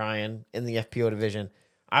Natalie Ryan in the FPO division,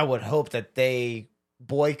 I would hope that they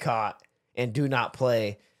boycott and do not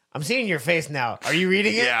play. I'm seeing your face now. Are you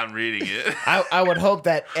reading it? Yeah, I'm reading it. I would hope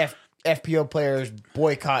that FPO players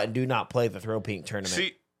boycott and do not play the Throw Pink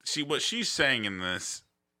tournament. See what she's saying in this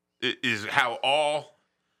is how all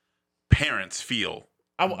parents feel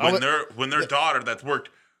when their daughter that's worked.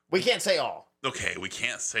 We can't say all. Okay, we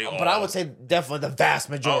can't say all. But I would say definitely the vast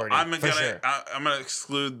majority. I'm gonna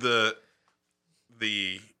exclude the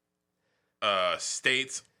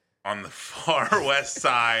states on the far west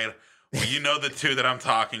side. Well, you know the two that I'm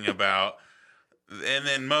talking about. And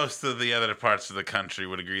then most of the other parts of the country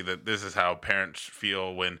would agree that this is how parents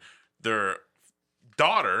feel when their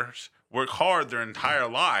daughters work hard their entire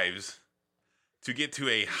lives to get to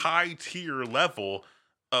a high tier level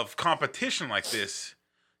of competition like this,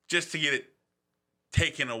 just to get it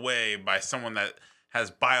taken away by someone that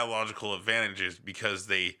has biological advantages because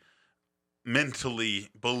they mentally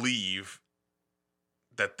believe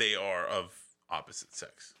that they are of opposite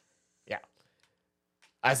sex. Yeah.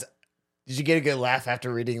 Did you get a good laugh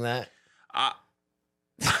after reading that?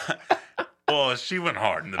 Well, she went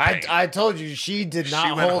hard in the paint. I told you she did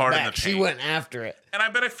not hold back. She went after it. And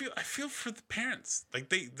I feel for the parents.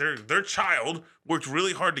 Like their child worked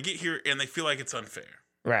really hard to get here, and they feel like it's unfair.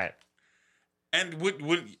 Right. And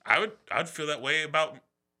I'd feel that way about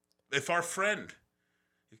if our friend,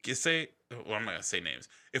 I'm not gonna say names.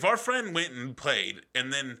 If our friend went and played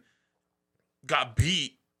and then got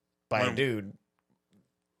beat by a dude,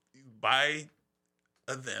 by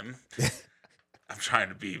them. I'm trying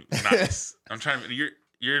to be nice.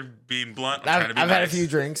 You're being blunt. I've had a few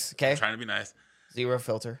drinks. Okay. I'm trying to be nice. Zero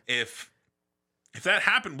filter. If that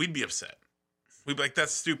happened, we'd be upset. We'd be like,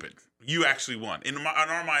 that's stupid. You actually won. In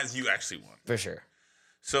our minds, you actually won. For sure.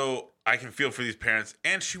 So I can feel for these parents.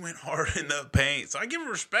 And she went hard in the paint. So I give her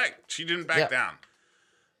respect. She didn't back down.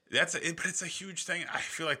 But it's a huge thing. I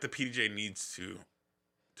feel like the PDJ needs to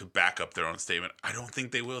back up their own statement. I don't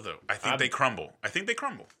think they will, though. I think they crumble.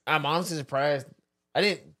 I'm honestly surprised. I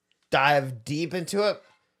didn't dive deep into it.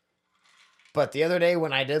 But the other day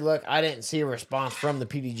when I did look, I didn't see a response from the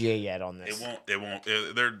PDGA yet on this. It won't.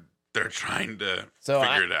 They're trying to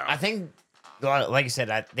figure it out. I think, like you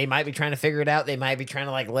said, they might be trying to figure it out. They might be trying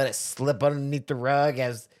to let it slip underneath the rug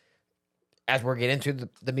as we're getting into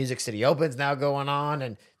the Music City Opens now going on,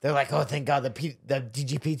 and they're like, oh, thank God the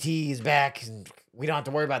DGPT is back, and we don't have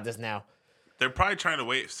to worry about this now. They're probably trying to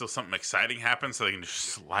wait till something exciting happens so they can just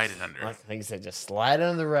slide it under. Like you said, just slide it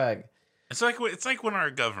under the rug. It's like when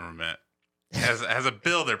our government has a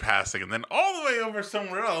bill they're passing, and then all the way over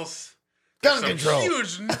somewhere else, gun control,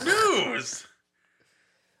 huge news,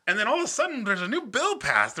 And then all of a sudden, there's a new bill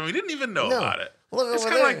passed, and we didn't even know about it. Look It's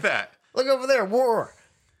over kind of there. like that. Look over there, war.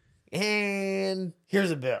 And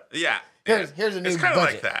here's a bill. Yeah. Here's a new It's kind of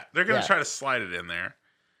budget. like that. They're going to try to slide it in there.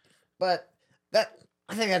 But I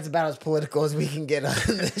think that's about as political as we can get on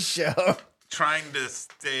this show. Trying to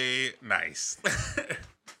stay nice.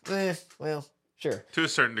 Well, sure. To a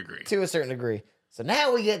certain degree. To a certain degree. So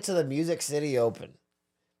now we get to the Music City Open.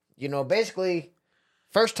 You know, basically,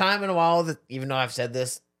 first time in a while, that even though I've said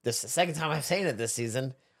this is the second time I've seen it this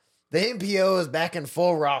season, the MPO is back in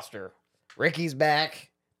full roster. Ricky's back.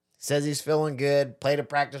 Says he's feeling good. Played a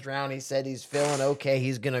practice round. He said he's feeling okay.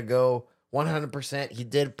 He's going to go 100%. He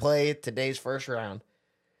did play today's first round.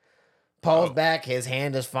 Paul's back. His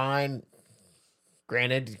hand is fine.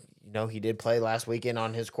 Granted, you know, he did play last weekend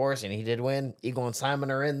on his course, and he did win. Eagle and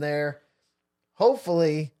Simon are in there.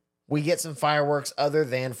 Hopefully, we get some fireworks other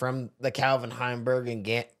than from the Calvin Heimberg and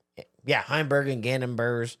Heimberg and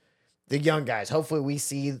Gannonburgs, the young guys. Hopefully, we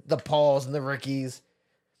see the Pauls and the Rickies,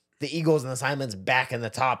 the Eagles and the Simons back in the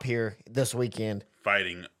top here this weekend.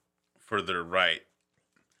 Fighting for their right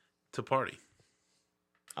to party.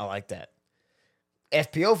 I like that.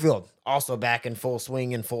 FPO field also back in full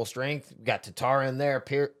swing and full strength. We got Tatar in there.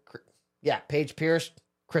 Paige Pierce,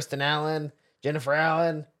 Kristen Allen, Jennifer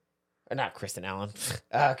Allen, or not Kristen Allen,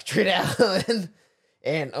 Katrina Allen,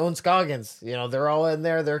 and Owen Scoggins. You know, they're all in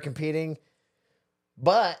there. They're competing.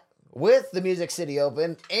 But with the Music City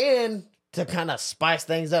Open, and to kind of spice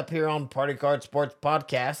things up here on Party Card Sports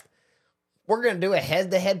Podcast, we're going to do a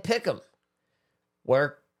head-to-head pick'em,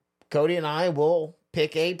 where Cody and I will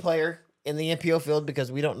pick a player in the MPO field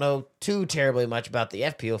because we don't know too terribly much about the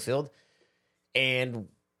FPO field. And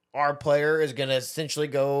our player is going to essentially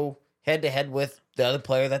go head-to-head with the other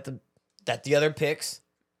player that the other picks.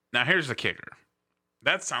 Now, here's the kicker.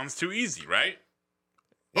 That sounds too easy, right?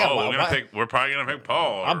 Yeah, we're probably going to pick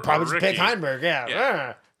Paul. I'm probably just Ricky. pick Heimberg,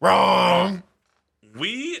 yeah. Wrong.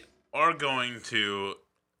 We are going to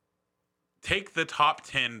take the top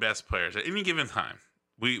 10 best players at any given time.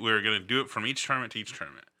 We're going to do it from each tournament to each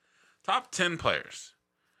tournament. Top 10 players.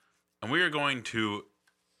 And we are going to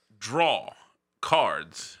draw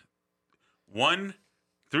cards 1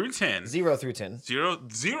 through 10. 0 through 10. 0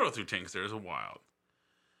 through 10, because there's a wild.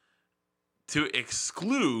 To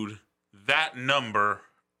exclude that number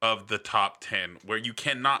of the top 10 where you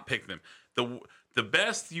cannot pick them. The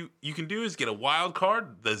best you can do is get a wild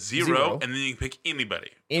card, the 0, and then you can pick anybody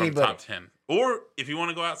from top 10. Or if you want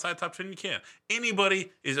to go outside top 10, you can.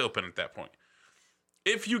 Anybody is open at that point.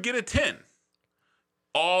 If you get a 10,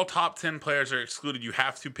 all top 10 players are excluded. You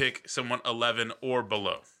have to pick someone 11 or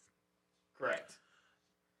below. Correct.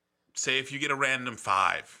 Say if you get a random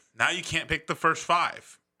 5. Now you can't pick the first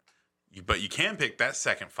 5. But you can pick that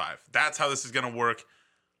second 5. That's how this is going to work.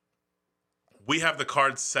 We have the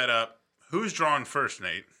cards set up. Who's drawing first,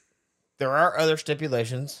 Nate? There are other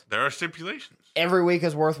stipulations. There are stipulations. Every week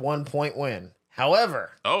is worth 1 point win.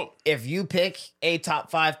 However, if you pick a top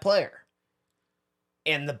 5 player,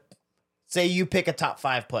 and say you pick a top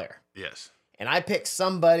 5 player. Yes. And I pick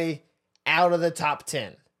somebody out of the top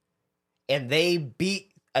 10, and they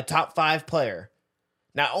beat a top 5 player.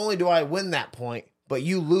 Not only do I win that point, but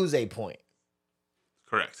you lose a point.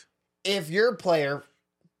 Correct. If your player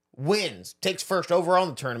wins, takes first overall in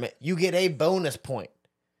the tournament, you get a bonus point.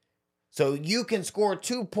 So you can score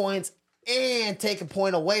 2 points and take a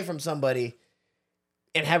point away from somebody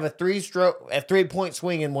and have a 3-point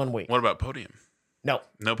swing in 1 week. What about podium? No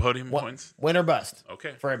podium points? Win or bust.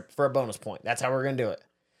 Okay. For a bonus point. That's how we're going to do it.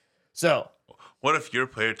 So. What if your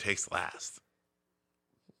player takes last?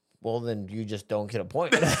 Well, then you just don't get a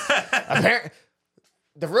point. Apparently,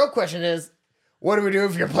 the real question is, what do we do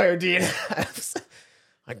if your player DNFs?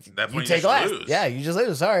 You take last. Lose. Yeah, you just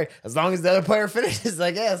lose. Sorry. As long as the other player finishes,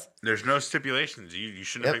 I guess. There's no stipulations. You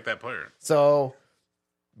shouldn't have picked that player. So,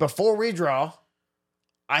 before we draw,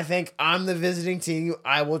 I think I'm the visiting team.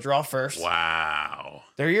 I will draw first. Wow.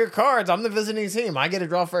 They're your cards. I'm the visiting team. I get to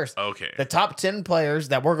draw first. Okay. The top 10 players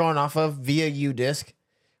that we're going off of via UDisc: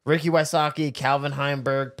 Ricky Wysocki, Calvin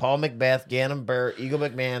Heimberg, Paul McBeth, Gannon Burr, Eagle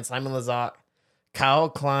McMahon, Simon Lazat, Kyle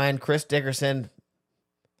Klein, Chris Dickerson,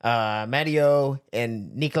 Matteo,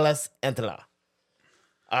 and Nicolas Entela.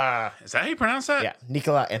 Is that how you pronounce that? Yeah,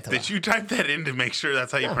 Nicolas Entela. Did you type that in to make sure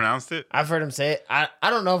that's how you pronounced it? I've heard him say it. I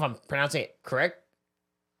don't know if I'm pronouncing it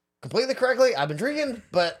completely correctly. I've been drinking,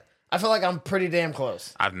 but I feel like I'm pretty damn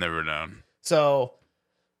close. I've never known. So,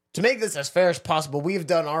 to make this as fair as possible, we've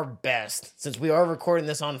done our best, since we are recording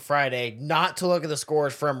this on Friday, not to look at the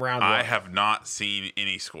scores from round 1. I have not seen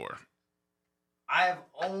any score. I have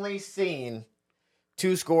only seen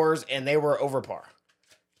 2 scores, and they were over par.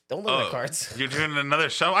 Don't look at the cards. You're doing another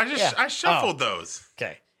shuffle? I shuffled those.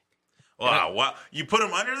 Okay. Wow. Well, you put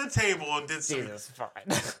them under the table and did some. Jesus, fine.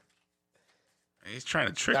 He's trying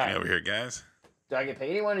to trick me over here, guys. Do I get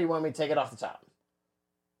paid anyone, or do you want me to take it off the top?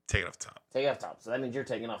 Take it off top. Take it off top. So that means you're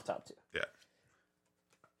taking off top too. Yeah. Is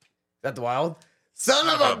that the wild? Son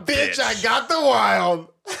of a bitch! I got the wild.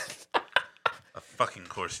 A fucking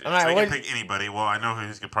course. All right, so you can pick anybody. Well, I know who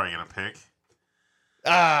he's probably gonna pick.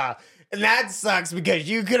 And that sucks because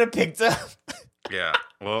you could have picked up. Yeah.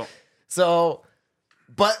 Well. So,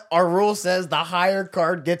 but our rule says the higher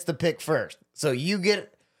card gets to pick first. So you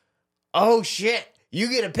get. Oh shit! You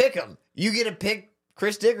get to pick him. You get to pick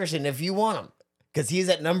Chris Dickerson if you want him, because he's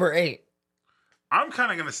at number 8. I'm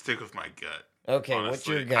kind of gonna stick with my gut. Okay, honestly. what's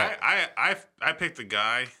your gut? I picked a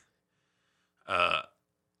guy.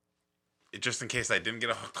 Just in case I didn't get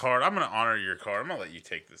a card, I'm gonna honor your card. I'm gonna let you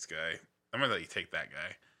take this guy. I'm gonna let you take that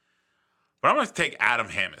guy. But I'm gonna take Adam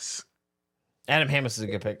Hammis. Adam Hammis is a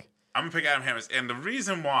good pick. I'm gonna pick Adam Hammis, and the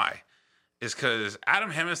reason why is because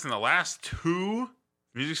Adam Hammis in the last 2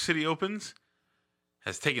 Music City Opens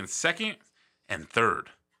has taken 2nd and 3rd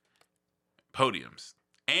podiums,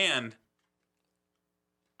 and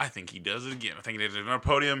I think he does it again. I think he does another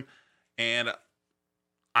podium, and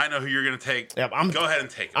I know who you're going to take. Yep, Go ahead and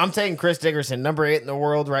take him. I'm taking Chris Dickerson, number 8 in the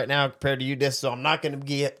world right now compared to Udis, so I'm not going to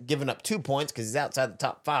be giving up 2 points because he's outside the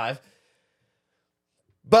top 5.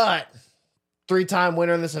 But 3-time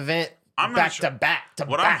winner in this event, back to back.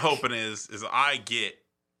 What I'm hoping is I get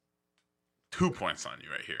 2 points on you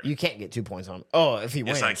right here. You can't get 2 points on him. Oh, if he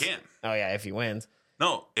wins. Yes, I can. Oh, yeah, if he wins.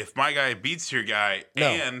 No, if my guy beats your guy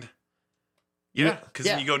and... Yeah, because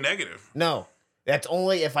then you go negative. No, that's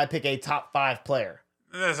only if I pick a top 5 player.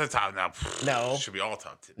 That's a top now. No, should be all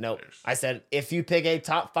top 10 no, players. I said if you pick a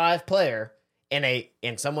top 5 player and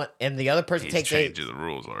the other person takes changes the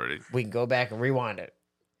rules already. We can go back and rewind it.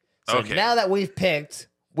 So okay. Now that we've picked,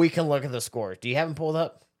 we can look at the scores. Do you have them pulled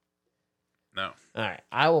up? No. All right,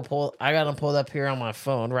 I got them pulled up here on my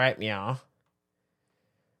phone right now.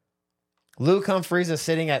 Luke Humphreys is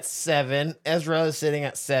sitting at 7. Ezra is sitting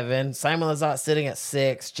at 7. Simon Lizotte sitting at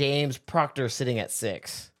 6. James Proctor sitting at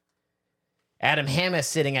 6. Adam Hammis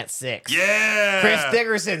sitting at 6. Yeah. Chris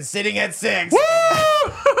Dickerson sitting at 6.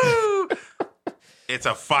 Woo! It's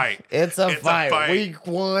a fight. It's a fight. Week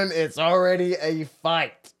 1, it's already a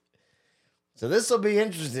fight. So this will be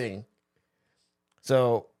interesting.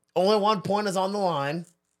 So only 1 point is on the line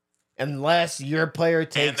unless your player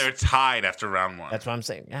takes... And they're tied after round 1. That's what I'm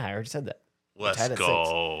saying. Yeah, I already said that. Let's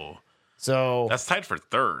go. So that's tied for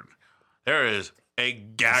 3rd. There is a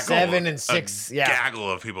gaggle. 7 and 6.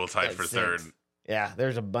 Gaggle of people tied for 3rd. Yeah,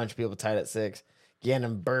 there's a bunch of people tied at 6.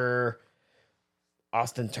 Gannon Burr,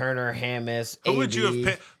 Austin Turner, Hammis. Who would you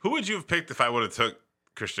have picked if I would have took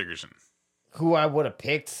Chris Dickerson? Who I would have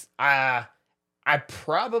picked? I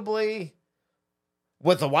probably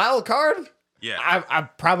with the wild card. Yeah, I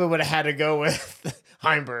probably would have had to go with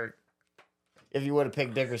Heimberg. If you would have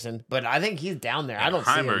picked Dickerson, but I think he's down there. I don't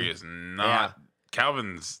see him. Heimberg is not. Yeah.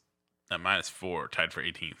 Calvin's at -4, tied for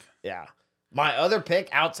 18th. Yeah. My other pick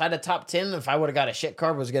outside of top 10, if I would have got a shit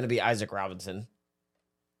card, was going to be Isaac Robinson,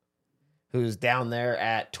 who's down there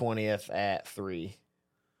at 20th at 3.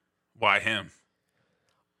 Why him?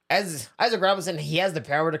 As Isaac Robinson, he has the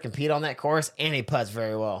power to compete on that course, and he putts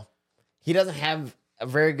very well. He doesn't have a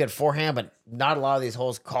very good forehand, but not a lot of these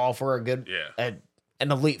holes call for a good, an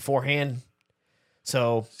elite forehand.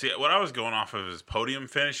 So see, what I was going off of is podium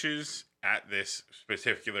finishes at this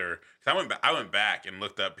particular. Cause I went back and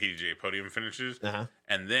looked up PDGA podium finishes,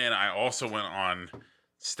 and then I also went on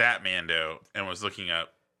Statmando and was looking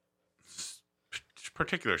up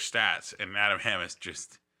particular stats, and Adam Hammis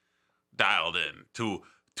just dialed in to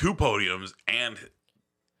 2 podiums and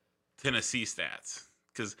Tennessee stats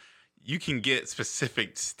because you can get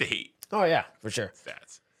specific state. Oh yeah, for sure.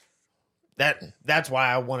 Stats. That's why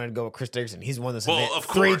I wanted to go with Chris Dickerson. He's won this event of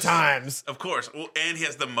 3 times. Of course. Well, and he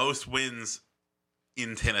has the most wins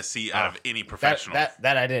in Tennessee out of any professional.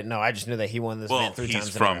 That I didn't know. I just knew that he won this event 3 times.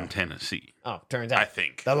 He's from Tennessee. Oh, turns out. I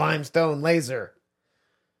think. The Limestone Laser.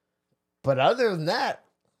 But other than that,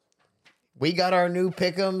 we got our new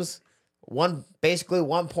pick'ems. Basically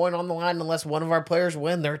 1 point on the line unless one of our players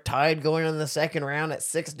win. They're tied going in the second round at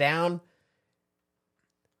 6 down.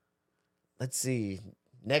 Let's see.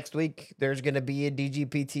 Next week, there's going to be a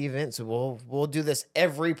DGPT event, so we'll do this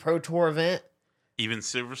every Pro Tour event. Even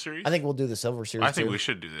Silver Series? I think we'll do the Silver Series, I think we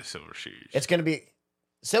should do the Silver Series. It's going to be...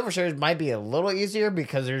 Silver Series might be a little easier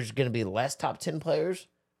because there's going to be less top 10 players.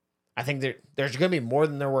 I think there's going to be more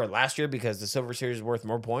than there were last year because the Silver Series is worth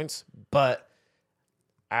more points, but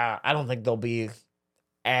I don't think there'll be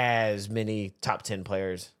as many top 10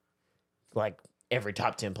 players. like every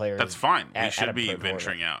top 10 player. That's fine. He at should a be pro order.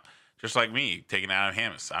 venturing out. Just like me, taking Adam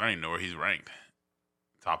Hammis. I don't even know where he's ranked.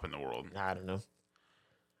 Top in the world. I don't know.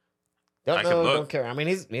 I could look. Don't care. I mean,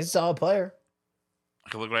 he's a solid player. I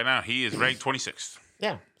can look right now. He is ranked 26th.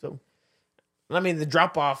 Yeah. So, I mean, the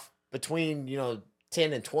drop off between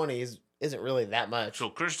 10 and 20 isn't really that much. So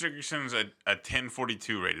Chris Dickerson's a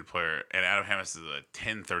 1042 rated player, and Adam Hammis is a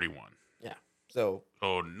 1031. Yeah. So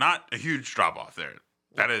not a huge drop off there.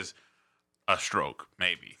 That is a stroke,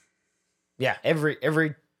 maybe. yeah,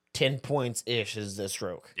 every 10 points ish is a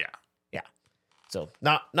stroke. Yeah. Yeah. So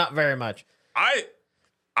not very much.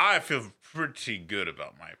 I feel pretty good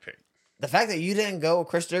about my pick. The fact that you didn't go with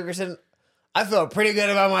Chris Dickerson, I feel pretty good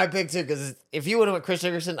about my pick too. Because if you would have went Chris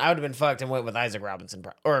Dickerson, I would have been fucked and went with Isaac Robinson.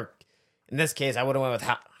 Or in this case, I would have went with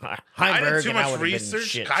Heinberg. I did too and I much would have been research.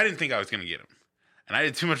 shit. I didn't think I was going to get him, and I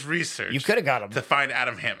did too much research. You could have got him to find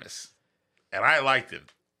Adam Hammis, and I liked it.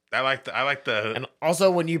 I like the. And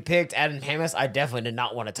also, when you picked Adam Hammis, I definitely did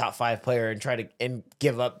not want a top 5 player and try to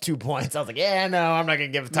give up 2 points. I was like, yeah, no, I'm not gonna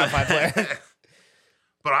give a top 5 player.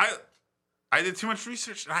 But I did too much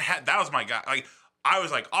research, and that was my guy. Like I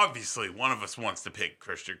was like, obviously, one of us wants to pick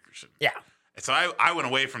Chris Dickerson. Yeah. And so I went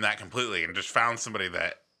away from that completely and just found somebody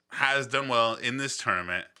that has done well in this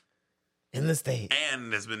tournament, In the state,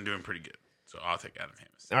 and has been doing pretty good. So I'll take Adam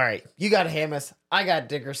Hammis. all right, you got Hammis, I got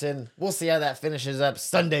Dickerson. We'll see how that finishes up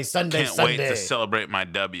Sunday. Can't wait to celebrate my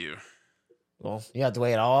W. Well, you have to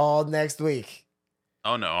wait all next week.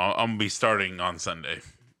 Oh no, I'm gonna be starting on Sunday.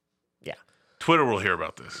 Yeah. Twitter will hear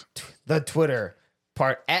about this. The Twitter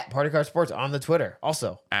at Party Card Sports on the Twitter,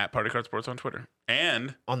 also At Party Card Sports on Twitter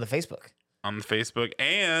and on the Facebook. On the Facebook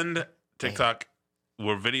and TikTok,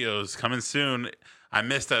 where videos coming soon. I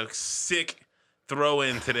missed a sick throw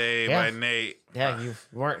in today by Nate. Yeah, you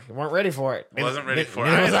weren't ready for it. Wasn't ready for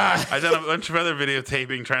it. I done a bunch of other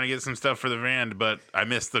videotaping trying to get some stuff for the van, but I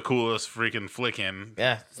missed the coolest freaking flick in.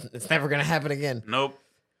 Yeah, it's never gonna happen again. Nope.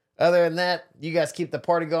 Other than that, you guys keep the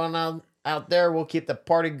party going on out there. We'll keep the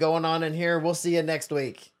party going on in here. We'll see you next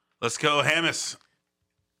week. Let's go, Hammis.